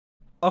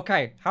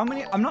Okay, how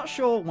many? I'm not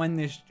sure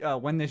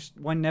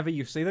whenever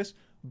you see this,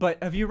 but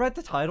have you read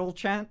the title,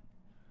 chat?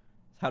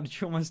 How did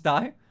you almost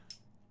die?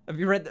 Have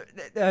you read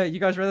you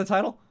guys read the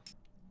title?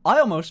 I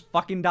almost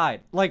fucking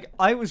died. Like,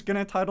 I was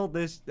gonna title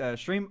this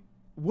stream,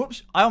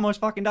 whoops, I almost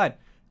fucking died.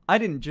 I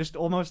didn't just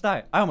almost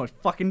die. I almost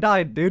fucking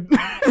died, dude.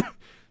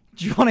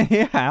 Do you want to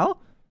hear how?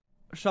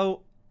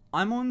 So,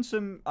 I'm on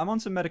some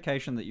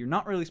medication that you're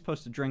not really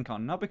supposed to drink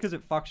on, not because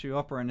it fucks you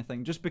up or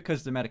anything, just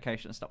because the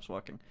medication stops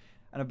working.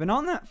 And I've been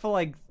on that for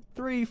like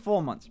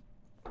 3-4 months.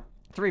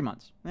 3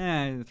 months.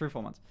 Yeah,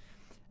 3-4 months.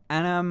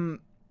 And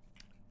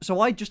so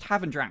I just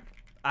haven't drank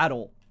at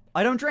all.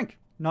 I don't drink.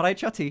 Not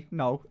HRT.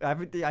 No, I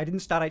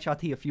didn't start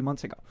HRT a few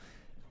months ago.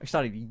 I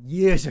started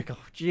years ago.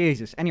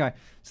 Jesus. Anyway,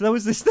 so there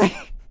was this thing.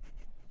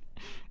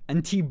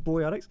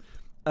 Antibiotics.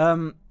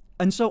 And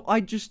so I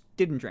just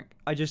didn't drink.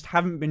 I just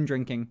haven't been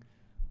drinking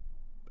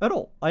at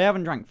all. I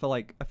haven't drank for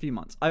like a few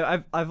months.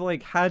 I've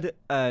like had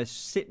a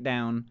sit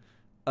down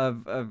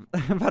of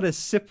I've had a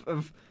sip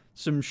of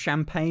some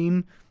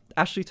champagne.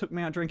 Ashley took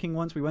me out drinking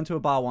once. We went to a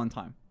bar one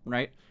time,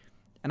 right?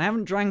 And I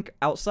haven't drank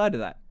outside of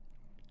that.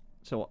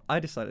 So what I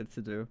decided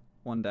to do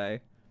one day,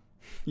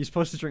 you're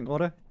supposed to drink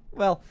water?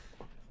 Well,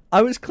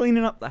 I was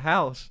cleaning up the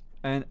house,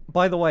 and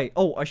by the way,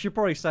 oh, I should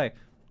probably say,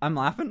 I'm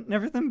laughing and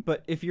everything,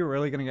 but if you're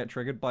really gonna get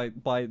triggered by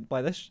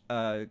this,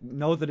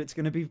 know that it's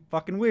gonna be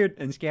fucking weird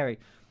and scary.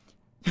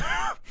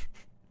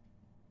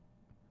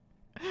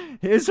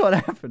 Here's what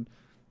happened.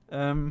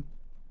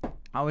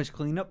 I was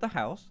cleaning up the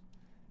house,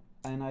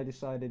 and I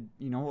decided,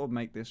 you know what would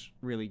make this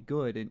really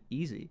good and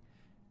easy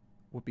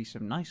would be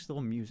some nice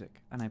little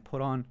music, and I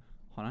put on,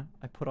 hold on,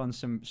 I put on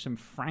some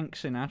Frank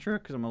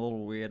Sinatra because I'm a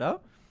little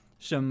weirdo,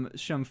 some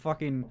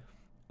fucking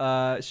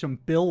some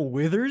Bill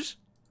Withers.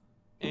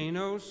 Ain't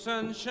no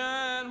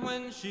sunshine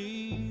when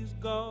she's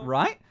gone.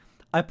 Right?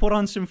 I put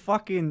on some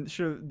fucking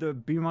the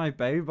Be My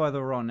Baby by the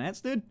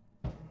Ronettes, dude.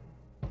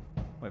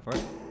 Wait for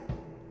it.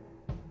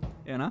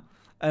 You know?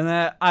 And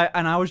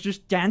I was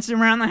just dancing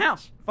around the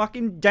house.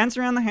 Fucking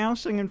dancing around the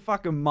house, singing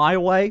fucking My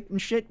Way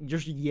and shit.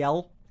 Just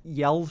yell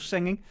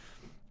singing.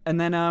 And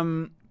then,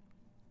 and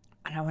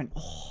I went,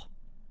 oh,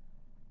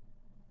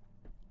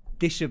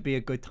 this should be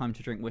a good time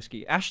to drink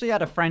whiskey. Ashley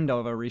had a friend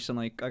over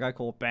recently, a guy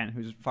called Ben,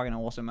 who's fucking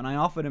awesome, and I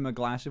offered him a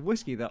glass of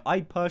whiskey that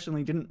I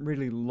personally didn't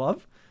really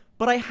love,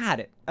 but I had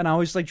it. And I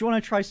was like, do you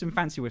want to try some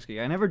fancy whiskey?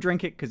 I never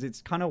drink it because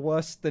it's kind of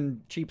worse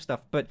than cheap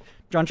stuff, but do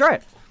you want to try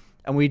it?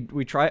 And we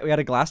tried it, we had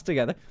a glass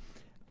together.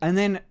 And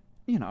then,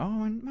 you know,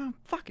 I went, well,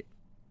 fuck it.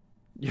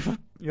 You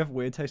have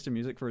weird taste in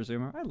music for a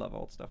Zoomer. I love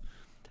old stuff.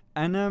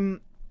 And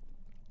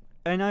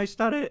I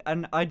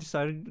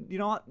decided, you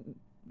know what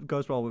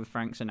goes well with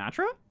Frank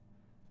Sinatra?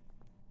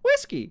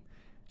 Whiskey.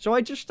 So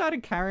I just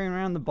started carrying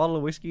around the bottle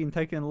of whiskey and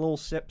taking little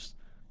sips,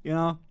 you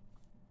know.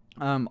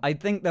 I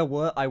think I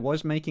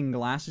was making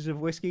glasses of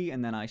whiskey,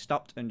 and then I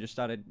stopped and just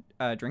started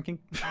drinking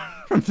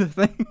from the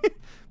thing.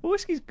 But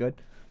whiskey's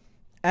good.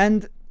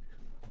 And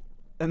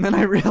then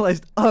I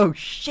realized, oh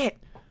shit,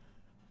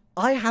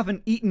 I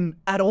haven't eaten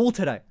at all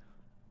today.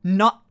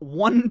 Not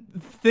one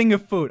thing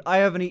of food. I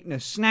haven't eaten a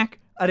snack.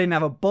 I didn't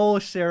have a bowl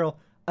of cereal.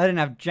 I didn't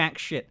have jack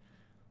shit.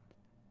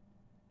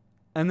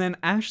 And then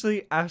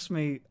Ashley asked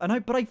me,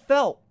 but I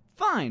felt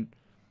fine.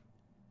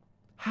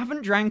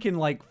 Haven't drank in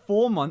like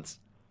 4 months.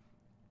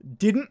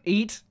 Didn't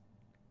eat.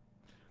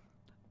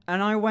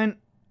 And I went,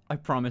 I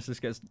promise this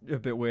gets a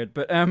bit weird,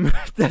 but and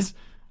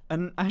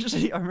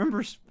Ashley, I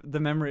remember the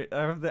memory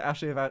of the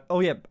Ashley about, oh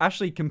yeah,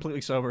 Ashley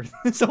completely sober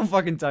this whole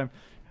fucking time.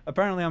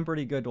 Apparently I'm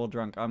pretty good while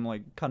drunk. I'm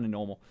like kind of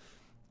normal.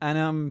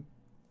 And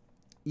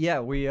yeah,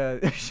 we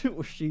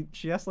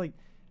she asked like,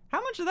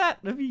 how much of that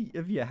have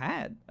you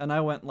had? And I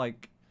went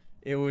like,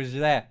 it was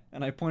there,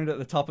 and I pointed at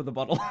the top of the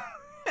bottle,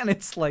 and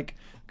it's like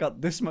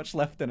got this much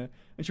left in it.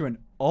 And she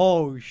went,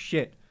 "Oh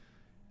shit!"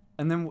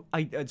 And then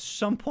at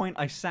some point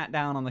I sat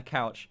down on the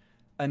couch,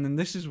 and then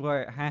this is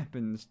where it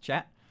happens,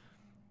 chat.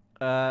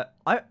 I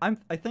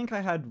think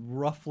I had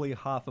roughly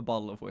half a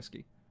bottle of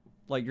whiskey.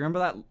 Like, you remember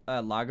that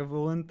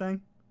Lagavulin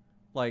thing,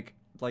 like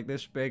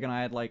this big, and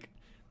I had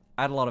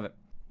a lot of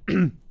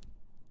it.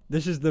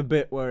 This is the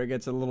bit where it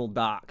gets a little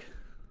dark.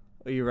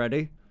 Are you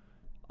ready?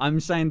 I'm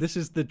saying this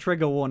is the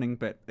trigger warning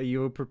bit. Are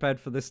you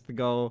prepared for this to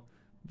go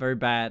very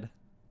bad?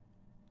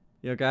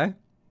 You okay?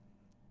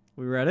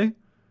 We ready?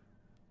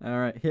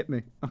 Alright, hit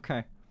me.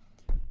 Okay.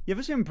 You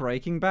ever seen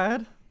Breaking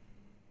Bad?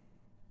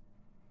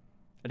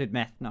 I did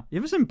meth. No. You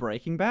ever seen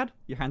Breaking Bad?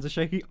 Your hands are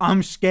shaky?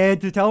 I'm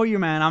scared to tell you,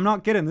 man. I'm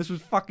not kidding. This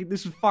was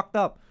fucked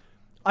up.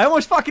 I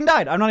almost fucking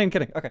died. I'm not even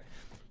kidding. Okay.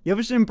 You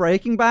ever seen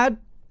Breaking Bad?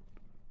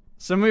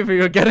 Some of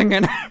you are getting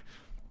in.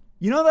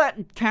 You know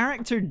that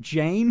character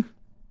Jane?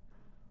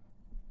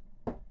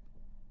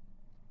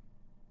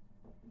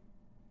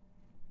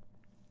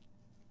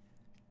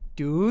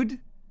 Dude,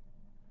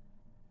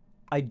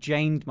 I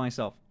Janed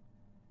myself.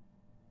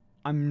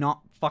 I'm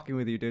not fucking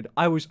with you, dude.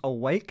 I was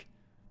awake.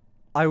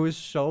 I was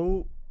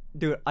so...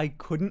 Dude, I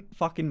couldn't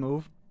fucking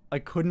move. I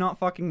could not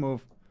fucking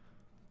move.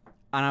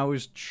 And I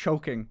was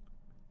choking.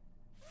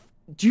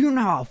 Do you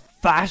know how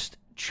fast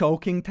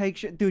choking take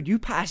shit. Dude, you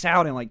pass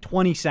out in like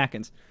 20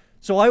 seconds.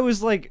 So I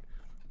was like,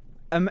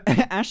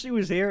 Ashley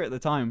was here at the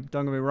time,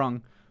 don't get me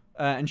wrong,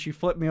 and she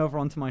flipped me over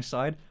onto my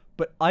side,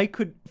 but I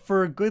could,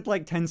 for a good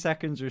like 10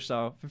 seconds or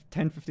so,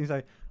 10, 15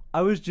 seconds,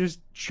 I was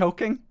just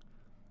choking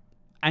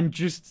and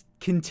just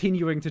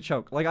continuing to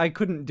choke. Like, I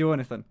couldn't do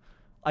anything.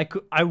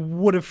 I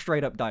would have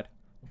straight up died.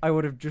 I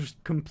would have just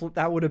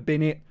that would have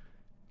been it.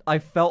 I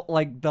felt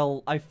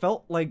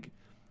like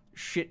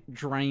shit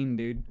drained,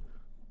 dude.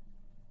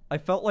 I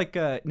felt like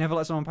never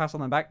let someone pass on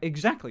their back.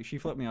 Exactly. She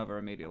flipped me over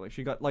immediately.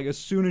 She got, like, as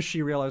soon as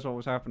she realized what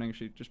was happening,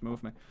 she just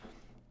moved me.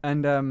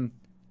 And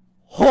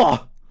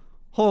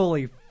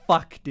holy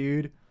fuck,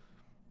 dude.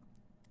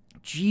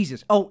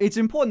 Jesus. Oh, it's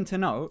important to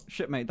know.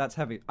 Shit, mate, that's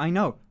heavy. I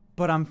know,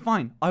 but I'm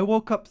fine. I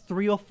woke up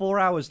 3 or 4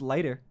 hours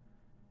later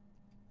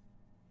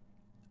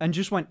and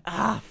just went,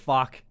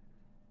 fuck.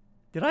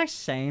 Did I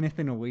say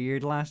anything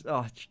weird last...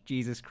 Oh,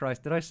 Jesus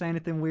Christ. Did I say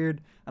anything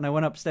weird? And I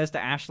went upstairs to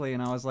Ashley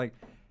and I was like,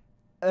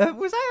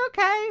 was I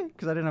okay?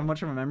 Because I didn't have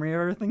much of a memory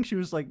of everything. She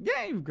was like,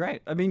 yeah, you're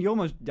great. I mean, you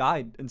almost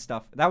died and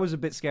stuff. That was a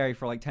bit scary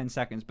for like 10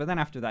 seconds. But then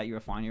after that, you were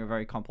fine. You were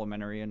very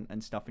complimentary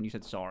and stuff. And you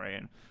said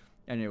sorry.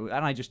 And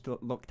I just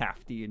looked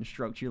after you and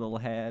stroked your little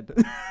head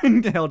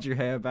and held your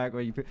hair back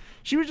where you...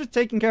 She was just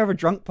taking care of a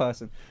drunk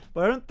person.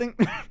 But I don't think...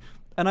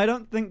 And I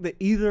don't think that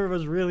either of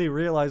us really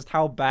realized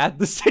how bad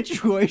the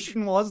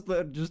situation was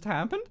that just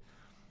happened.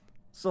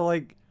 So,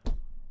 like...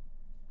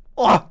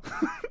 Oh!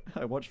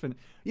 I watched Finn...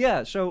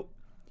 Yeah, so...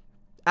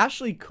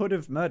 Ashley could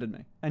have murdered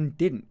me. And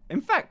didn't.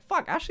 In fact,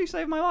 fuck, Ashley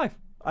saved my life.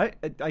 I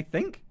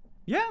think.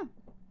 Yeah.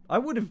 I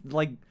would have,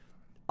 like...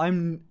 I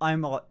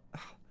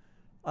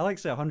like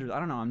to say 100... I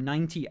don't know, I'm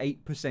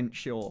 98%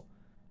 sure.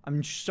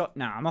 I'm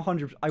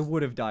 100... I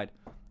would have died.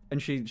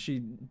 And she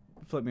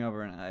flipped me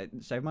over and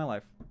it saved my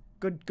life.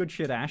 Good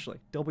shit, Ashley.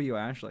 W.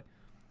 Ashley.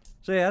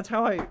 So yeah, that's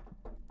how I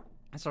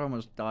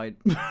almost died.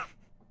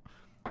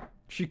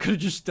 She could have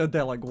just stood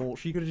there like, well,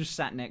 she could have just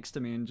sat next to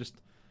me and just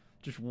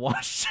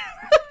watched.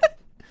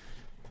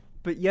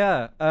 But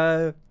yeah,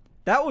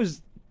 that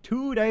was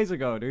 2 days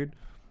ago, dude.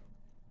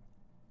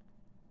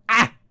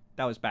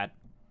 That was bad.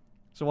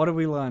 So what did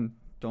we learn?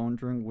 Don't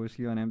drink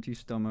whiskey on an empty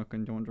stomach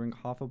and don't drink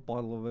half a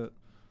bottle of it.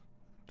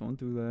 Don't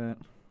do that.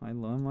 I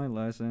learned my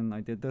lesson.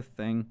 I did the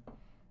thing.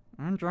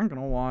 I haven't drank in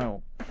a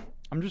while.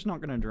 I'm just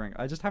not gonna drink.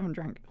 I just haven't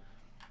drank.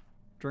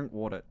 Drink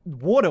water.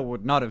 Water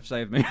would not have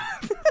saved me.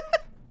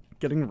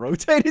 Getting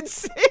rotated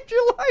saved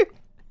your life.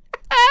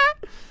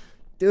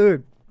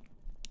 Dude.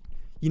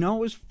 You know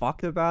what was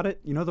fucked about it?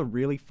 You know the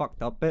really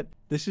fucked up bit?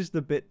 This is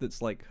the bit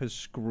that's like has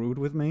screwed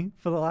with me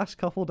for the last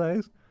couple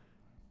days.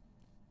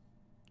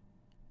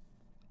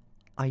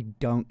 I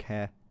don't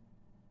care.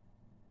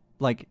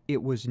 Like,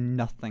 it was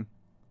nothing.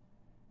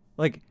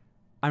 Like,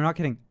 I'm not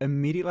kidding.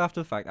 Immediately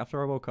after the fact,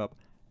 after I woke up,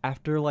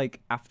 after,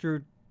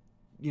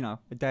 you know,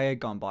 a day had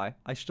gone by,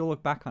 I still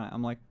look back on it.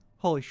 I'm like,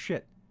 holy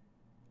shit.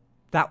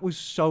 That was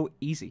so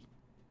easy.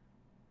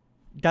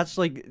 That's,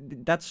 like,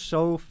 that's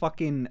so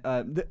fucking,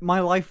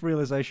 my life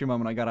realization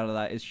moment I got out of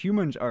that is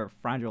humans are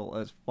fragile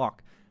as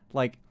fuck.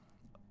 Like,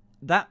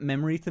 that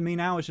memory to me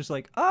now is just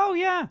like, oh,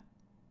 yeah.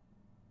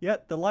 Yeah,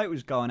 the light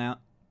was going out.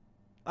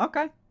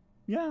 Okay.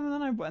 Yeah, and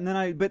then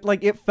I, but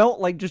like, it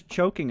felt like just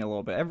choking a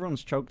little bit.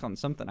 Everyone's choked on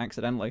something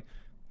accidentally.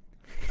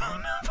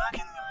 Oh, no,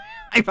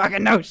 I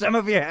fucking know some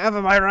of you have,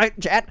 am I right,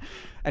 chat?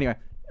 Anyway,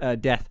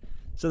 death.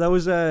 So that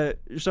was,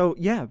 so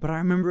yeah, but I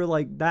remember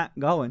like that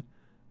going.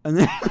 And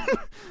then,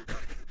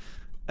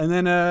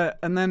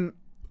 and then,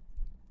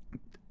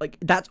 like,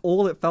 that's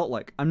all it felt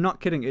like. I'm not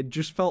kidding. It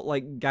just felt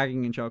like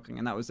gagging and choking,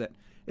 and that was it.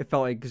 It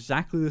felt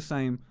exactly the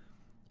same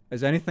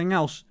as anything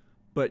else,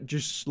 but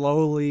just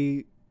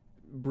slowly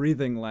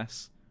breathing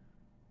less.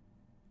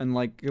 And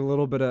like a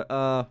little bit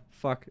of,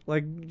 fuck.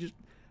 Like, just,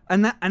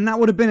 and that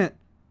would have been it.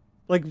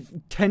 Like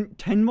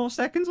 10 more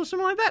seconds or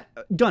something like that.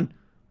 Done.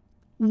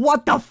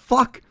 What the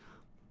fuck?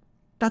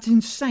 That's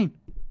insane.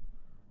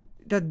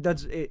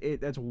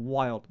 That's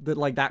wild. That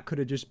like that could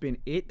have just been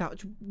it.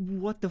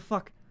 What the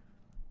fuck?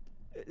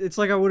 It's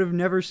like I would have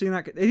never seen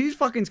that. It is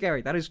fucking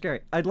scary. That is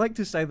scary. I'd like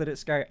to say that it's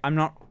scary. I'm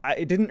not.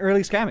 It didn't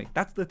really scare me.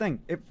 That's the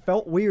thing. It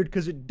felt weird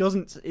because it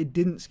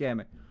didn't scare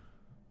me.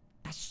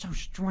 That's so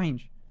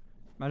strange.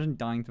 Imagine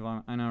dying to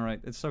vomit. I know,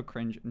 right? It's so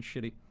cringe and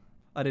shitty.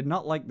 I did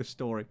not like the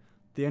story.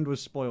 The end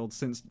was spoiled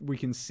since we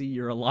can see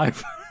you're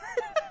alive.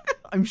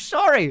 I'm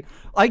sorry.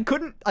 I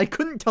couldn't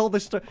tell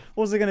this story.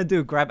 What was I gonna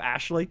do? Grab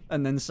Ashley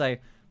and then say,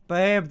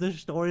 babe, this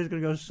story is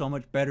gonna go so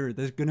much better.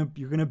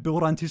 You're gonna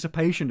build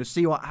anticipation to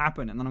see what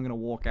happened, and then I'm gonna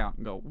walk out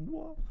and go,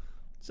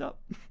 what's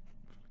up?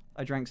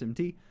 I drank some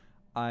tea.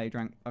 I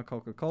drank a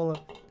Coca-Cola.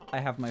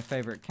 I have my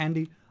favorite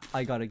candy.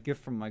 I got a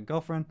gift from my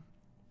girlfriend.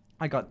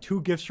 I got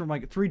three gifts from my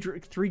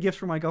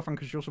girlfriend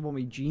because she also bought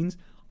me jeans.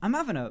 I'm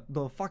having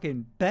the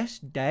fucking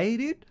best day,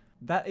 dude.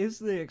 That is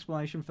the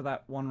explanation for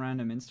that one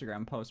random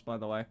Instagram post, by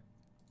the way.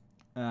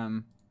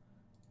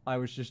 I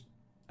was just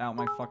out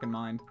my fucking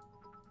mind.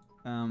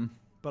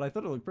 But I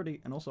thought it looked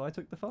pretty, and also I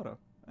took the photo.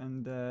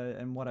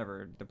 And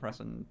whatever,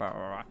 depressing, blah,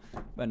 blah,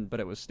 blah. But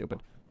it was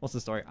stupid. What's the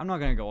story? I'm not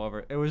gonna go over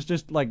it. It was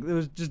just like, it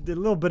was just a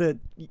little bit of...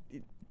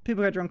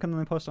 People get drunk and then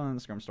they post on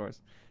Instagram stories.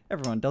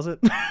 Everyone does it.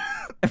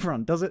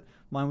 Everyone does it.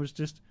 Mine was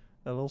just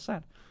a little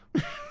sad.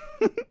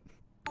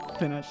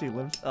 Finn actually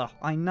lives... Oh,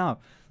 I know.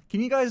 Can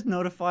you guys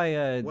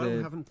notify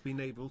well, haven't been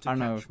able to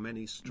catch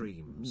many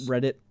streams.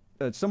 Reddit?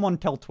 Someone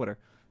tell Twitter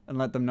and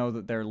let them know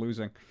that they're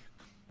losing.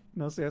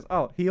 No, serious.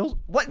 Oh, heels?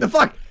 What the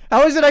fuck?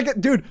 How is it I get...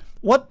 Dude,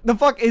 what the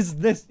fuck is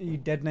this? Are you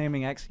dead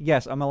naming X?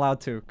 Yes, I'm allowed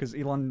to, because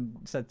Elon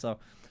said so.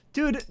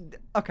 Dude,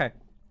 okay.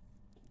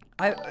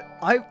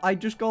 I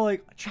just go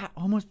like, chat,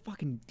 almost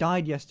fucking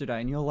died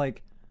yesterday, and you're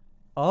like,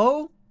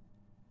 oh?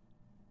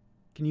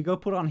 Can you go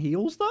put on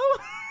heels,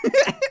 though?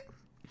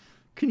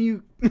 Can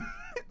you...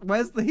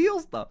 Where's the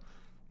heels, though?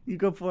 You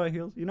go put on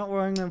heels? You're not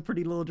wearing a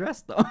pretty little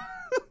dress, though.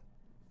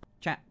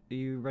 Chat, are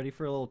you ready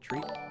for a little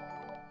treat?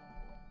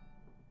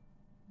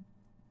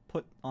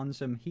 Put on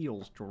some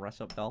heels, dress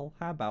up doll.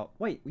 How about...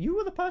 Wait, you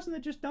were the person that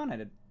just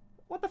donated.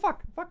 What the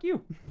fuck? Fuck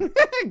you.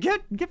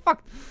 Get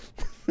fucked.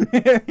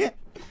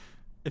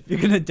 If you're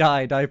gonna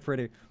die, die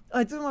pretty.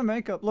 I did my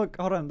makeup. Look,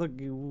 hold on. Look.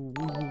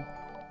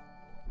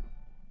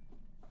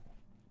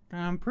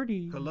 I'm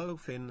pretty. Hello,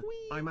 Finn.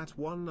 Whee! I'm at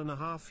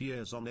 1.5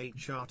 years on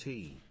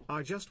HRT.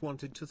 I just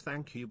wanted to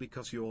thank you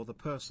because you're the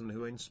person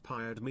who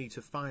inspired me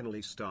to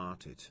finally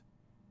start it.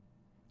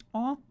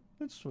 Aw,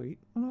 that's sweet.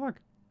 What the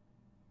fuck?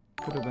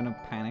 Could have been a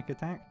panic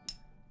attack.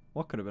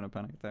 What could have been a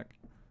panic attack?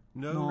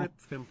 No. Rip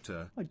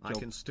finnter. I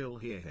can still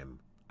hear him.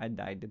 I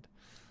died.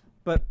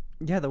 But,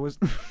 yeah, there was...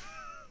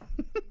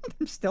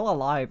 I'm still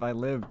alive. I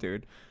live,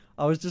 dude.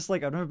 I was just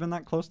like, I've never been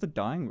that close to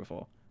dying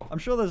before. I'm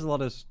sure there's a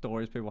lot of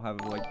stories people have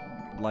of, like,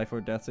 life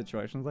or death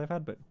situations they've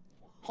had, but...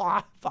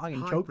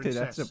 fucking choked it.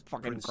 That's a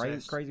fucking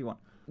crazy one.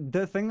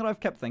 The thing that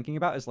I've kept thinking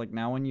about is, like,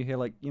 now when you hear,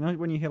 like... You know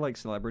when you hear, like,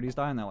 celebrities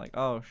die and they're like,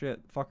 oh,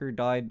 shit, fucker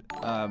died,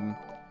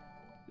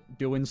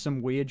 doing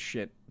some weird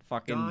shit.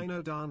 Fucking...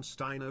 Dino dance,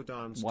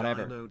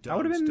 whatever. Dino that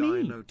would have been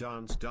me.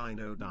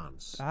 Dino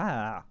dance.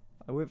 Ah.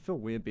 I would feel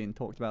weird being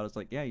talked about as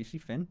like, yeah, you see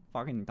Finn?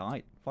 Fucking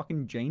died.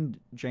 Fucking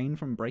Jane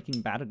from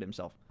Breaking Bad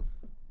himself.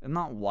 Isn't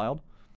that wild?